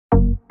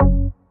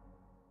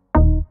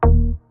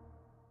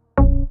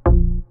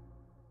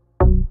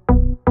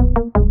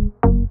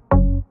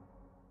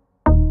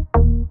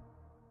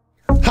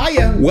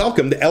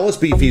Welcome to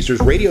LSB Feaster's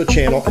radio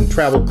channel and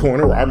travel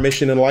corner, where our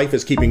mission in life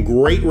is keeping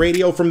great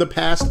radio from the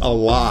past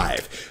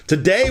alive.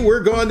 Today we're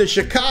going to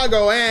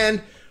Chicago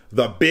and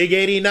the Big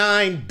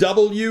 89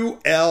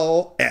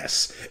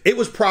 WLS. It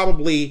was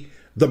probably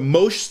the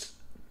most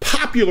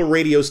popular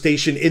radio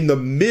station in the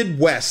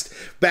Midwest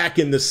back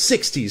in the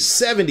 60s,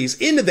 70s,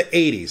 into the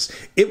 80s.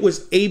 It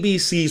was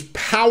ABC's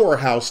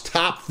powerhouse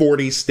top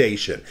 40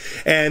 station.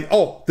 And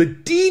the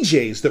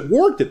DJs that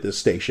worked at this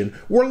station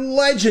were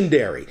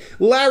legendary.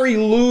 Larry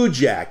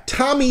Lujack,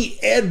 Tommy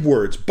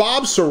Edwards,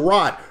 Bob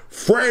Sirott,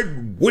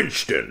 Fred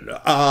Winston,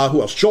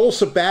 who else? Joel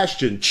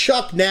Sebastian,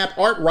 Chuck Napp,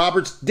 Art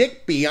Roberts,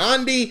 Dick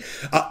Biondi,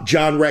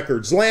 John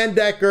Records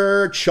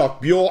Landecker,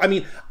 Chuck Buell. I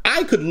mean,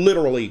 I could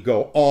literally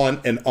go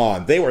on and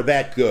on. They were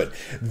that good.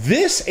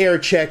 This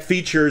Aircheck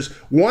features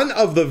one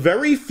of the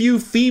very few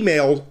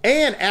female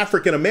and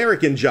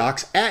African-American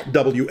jocks at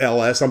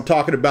WLS. I'm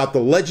talking about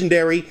the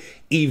legendary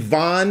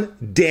Yvonne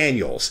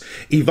Daniels.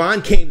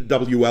 Yvonne came to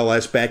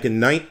WLS back in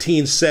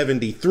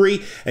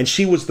 1973, and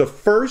she was the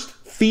first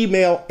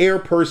female air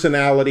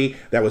personality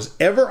that was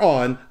ever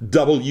on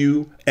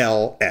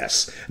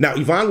WLS. Now,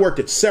 Yvonne worked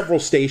at several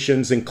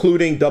stations,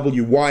 including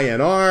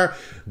WYNR,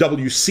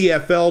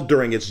 WCFL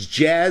during its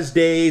jazz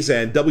days,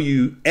 and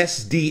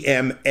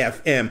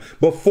WSDM-FM,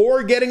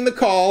 before getting the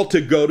call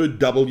to go to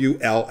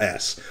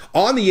WLS.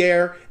 On the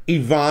air,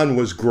 Yvonne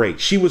was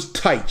great. She was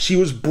tight, she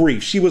was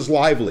brief, she was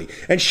lively,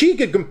 and she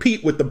could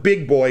compete with the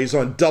big boys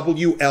on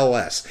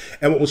WLS.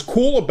 And what was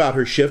cool about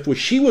her shift was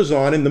she was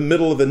on in the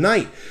middle of the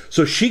night,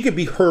 so she could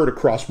be heard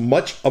across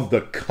much of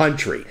the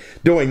country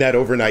doing that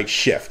overnight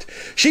shift.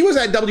 She was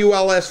at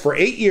WLS for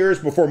 8 years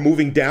before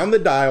moving down the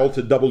dial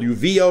to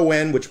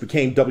WVON, which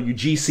became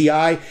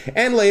WGCI,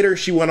 and later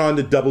she went on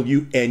to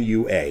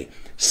WNUA.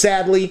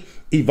 Sadly,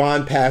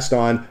 Yvonne passed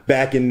on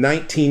back in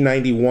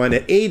 1991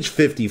 at age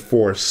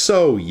 54,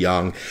 so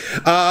young.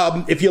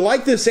 If you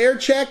like this air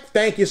check,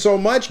 thank you so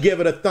much. Give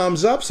it a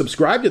thumbs up.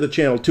 Subscribe to the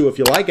channel too if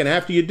you like. And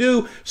after you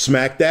do,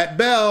 smack that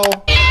bell.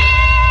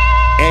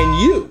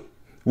 And you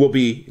will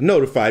be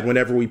notified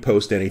whenever we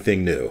post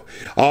anything new.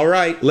 All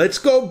right, let's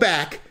go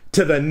back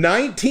to the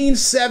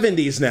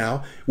 1970s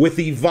now with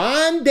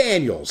Yvonne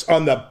Daniels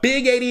on the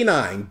Big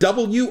 89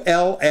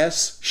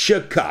 WLS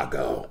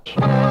Chicago.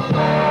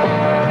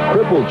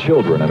 Crippled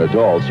children and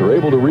adults are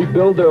able to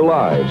rebuild their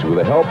lives with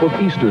the help of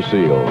Easter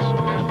Seals.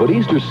 But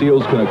Easter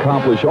Seals can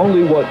accomplish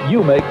only what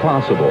you make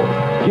possible.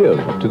 Give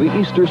to the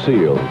Easter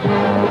Seals.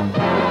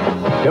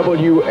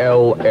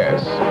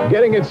 WLS,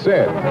 getting it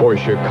set for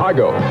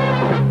Chicago.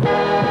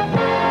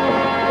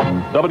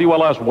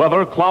 WLS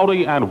weather,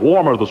 cloudy and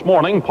warmer this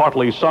morning,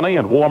 partly sunny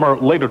and warmer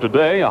later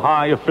today, a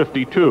high of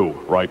 52.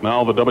 Right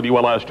now, the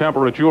WLS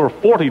temperature,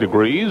 40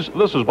 degrees.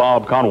 This is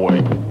Bob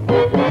Conway.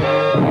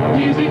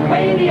 Music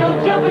Radio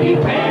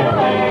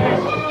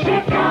WLS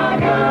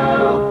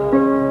Chicago.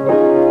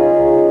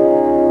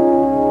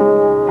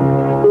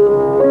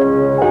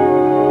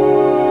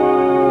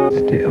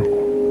 Still.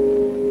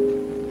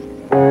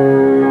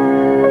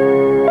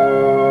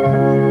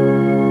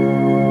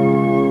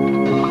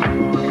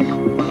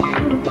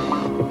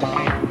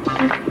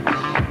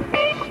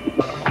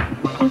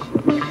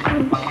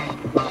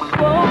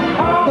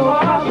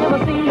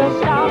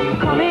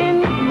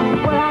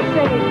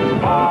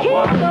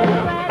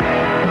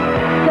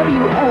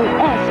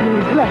 WLS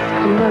means less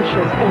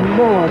commercials and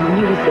more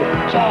music.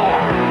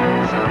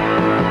 Jazz.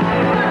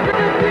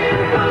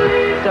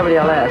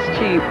 WLS,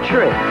 Cheap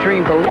Trick,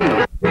 Dream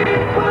Believe.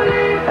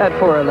 At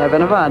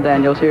 4:11, Yvonne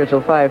Daniels here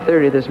till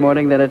 5:30 this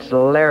morning. Then it's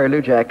Larry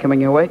Lujack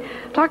coming your way.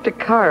 Talked to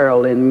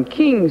Carl in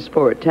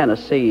Kingsport,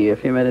 Tennessee a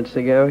few minutes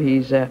ago.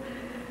 He's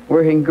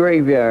working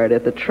graveyard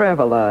at the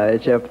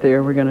Travelodge up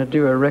there. We're going to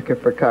do a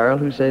record for Carl,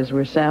 who says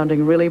we're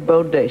sounding really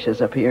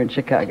bodacious up here in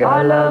Chicago.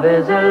 Our love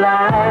is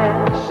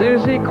alive.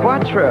 Susie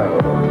Quattro.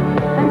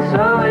 And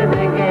so we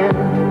begin.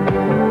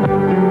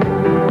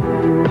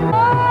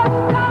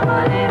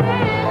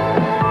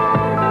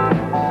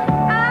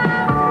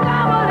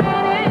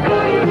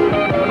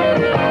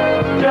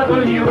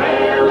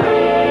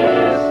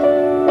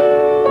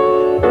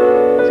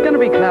 It's going to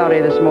be cloudy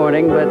this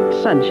morning, but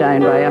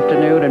sunshine by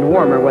afternoon and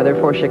warmer weather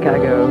for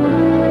Chicago.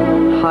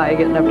 High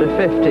getting up to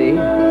 50.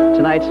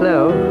 Tonight's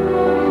low,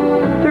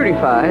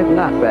 35,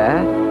 not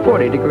bad.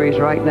 40 degrees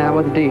right now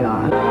with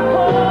Dion.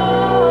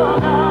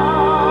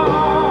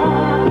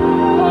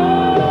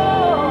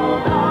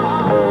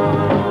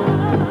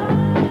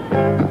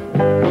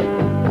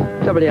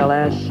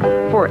 WLS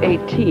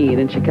 418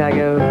 in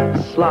Chicago,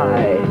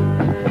 Sly.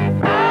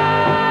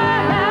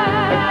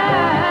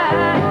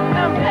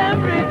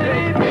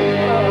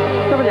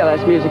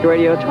 WLS Music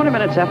Radio, 20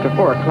 minutes after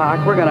 4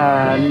 o'clock. We're going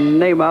to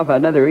name off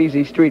another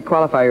Easy Street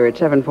qualifier at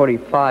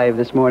 7:45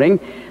 this morning.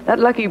 That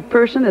lucky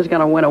person is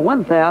going to win a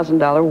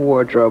 $1,000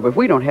 wardrobe. If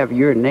we don't have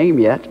your name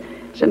yet,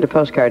 send a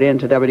postcard in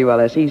to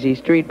WLS Easy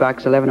Street,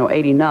 Box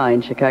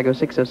 11089, Chicago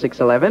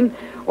 60611,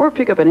 or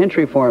pick up an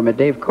entry form at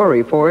Dave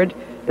Corey Ford,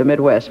 the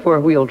Midwest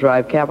four-wheel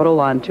drive capital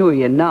on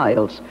Toohey and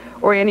Niles,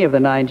 or any of the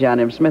 9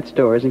 John M. Smith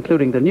stores,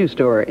 including the new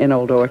store in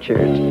Old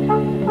Orchard.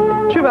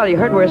 True Value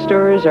Hardware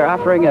stores are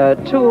offering a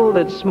tool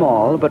that's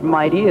small but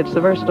mighty. It's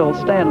the versatile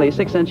Stanley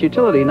 6-inch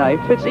utility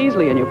knife. Fits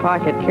easily in your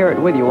pocket. Carry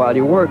it with you while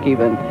you work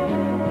even.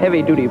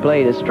 Heavy-duty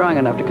blade is strong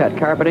enough to cut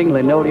carpeting,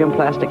 linoleum,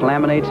 plastic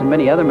laminates, and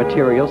many other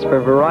materials for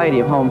a variety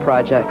of home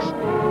projects.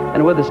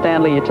 And with the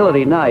Stanley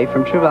utility knife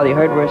from True Value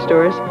Hardware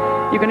stores,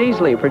 you can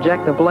easily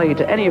project the blade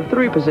to any of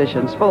 3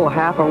 positions, full,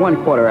 half, or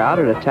 1/4 out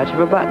at a touch of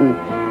a button.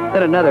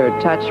 Then another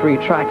touch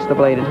retracts the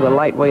blade into the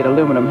lightweight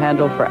aluminum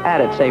handle for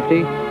added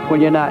safety when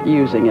you're not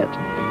using it.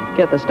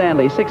 Get the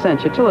Stanley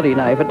 6-inch utility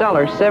knife,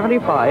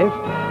 $1.75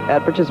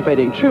 at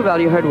participating True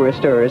Value Hardware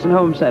stores and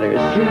home centers.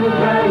 True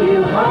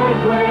Value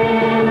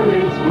Hardware,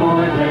 it's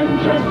more than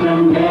just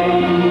a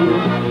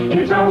name.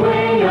 It's our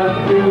way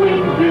of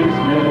doing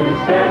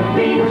business that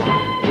beats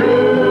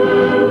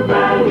True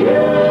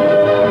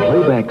Value.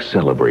 Playback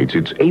celebrates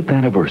its 8th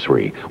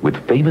anniversary with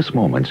famous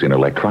moments in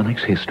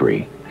electronics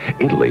history.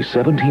 Italy,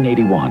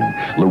 1781.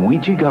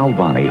 Luigi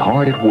Galvani,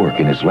 hard at work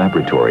in his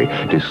laboratory,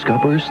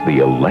 discovers the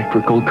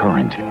electrical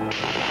current.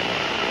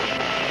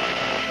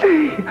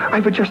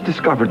 I've just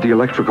discovered the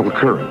electrical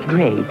current.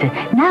 Great.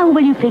 Now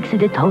will you fix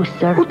the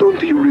toaster? Well, don't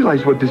you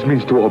realize what this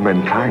means to all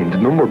mankind?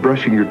 No more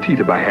brushing your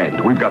teeth by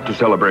hand. We've got to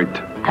celebrate.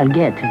 I'll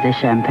get the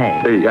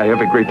champagne. Hey, I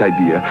have a great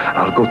idea.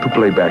 I'll go to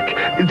Playback.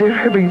 They're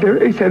having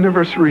their 8th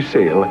anniversary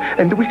sale,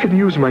 and we can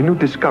use my new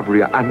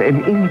discovery on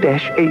an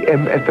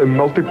in-AM/FM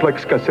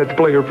multiplex cassette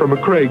player from a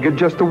Craig at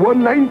just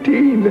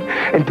 $119.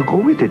 And to go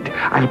with it,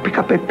 I'll pick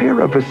up a pair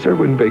of a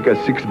Serwin Vega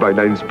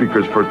 6x9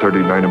 speakers for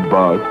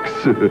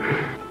 $39.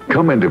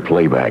 Come into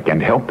Playback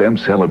and help them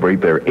celebrate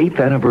their 8th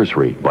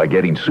anniversary by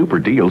getting super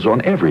deals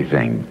on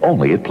everything,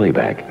 only at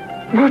Playback.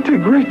 What a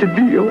great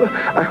deal.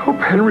 I hope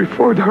Henry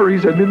Ford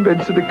hurries and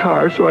invents the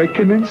car so I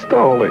can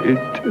install it.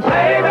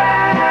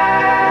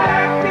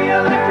 Playback, the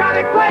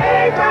electronic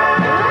playback.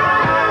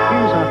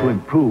 Here's how to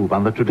improve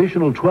on the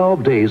traditional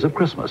 12 days of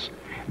Christmas.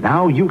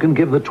 Now you can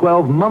give the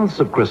 12 months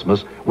of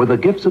Christmas with a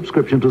gift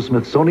subscription to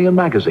Smithsonian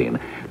Magazine.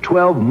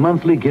 12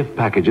 monthly gift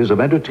packages of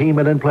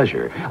entertainment and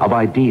pleasure, of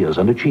ideas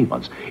and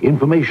achievements,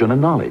 information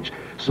and knowledge.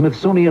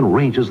 Smithsonian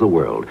ranges the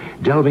world,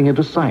 delving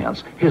into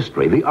science,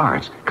 history, the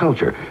arts,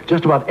 culture,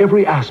 just about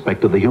every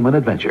aspect of the human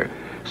adventure.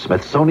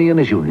 Smithsonian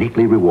is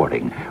uniquely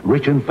rewarding,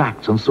 rich in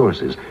facts and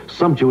sources,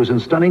 sumptuous in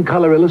stunning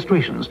color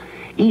illustrations.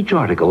 Each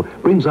article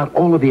brings out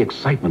all of the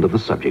excitement of the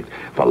subject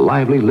for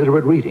lively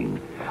literate reading.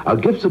 A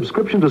gift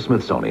subscription to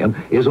Smithsonian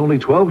is only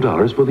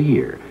 $12 for the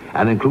year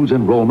and includes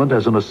enrollment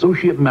as an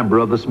associate member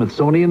of the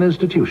Smithsonian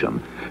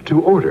Institution. To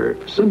order,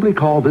 simply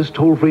call this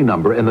toll-free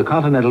number in the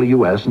continental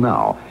U.S.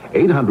 now,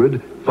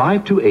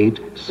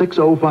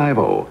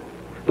 800-528-6050.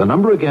 The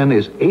number again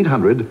is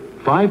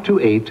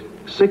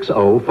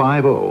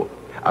 800-528-6050.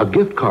 A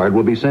gift card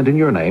will be sent in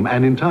your name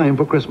and in time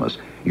for Christmas.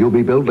 You'll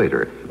be billed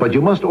later, but you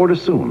must order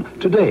soon,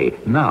 today,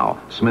 now.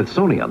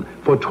 Smithsonian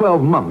for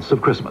 12 months of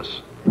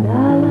Christmas.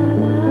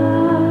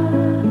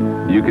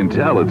 You can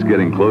tell it's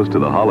getting close to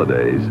the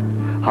holidays.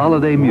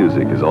 Holiday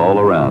music is all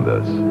around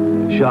us.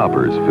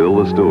 Shoppers fill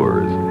the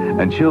stores,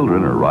 and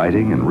children are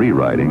writing and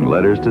rewriting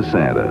letters to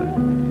Santa.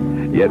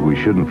 Yet we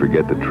shouldn't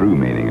forget the true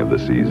meaning of the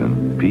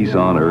season: peace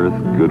on earth,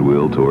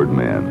 goodwill toward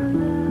men.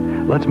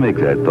 Let's make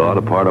that thought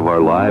a part of our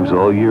lives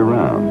all year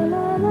round.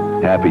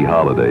 Happy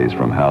holidays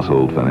from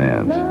Household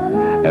Finance.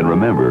 And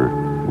remember,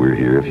 we're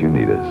here if you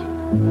need us.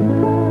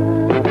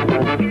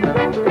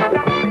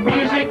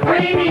 Music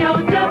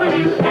Radio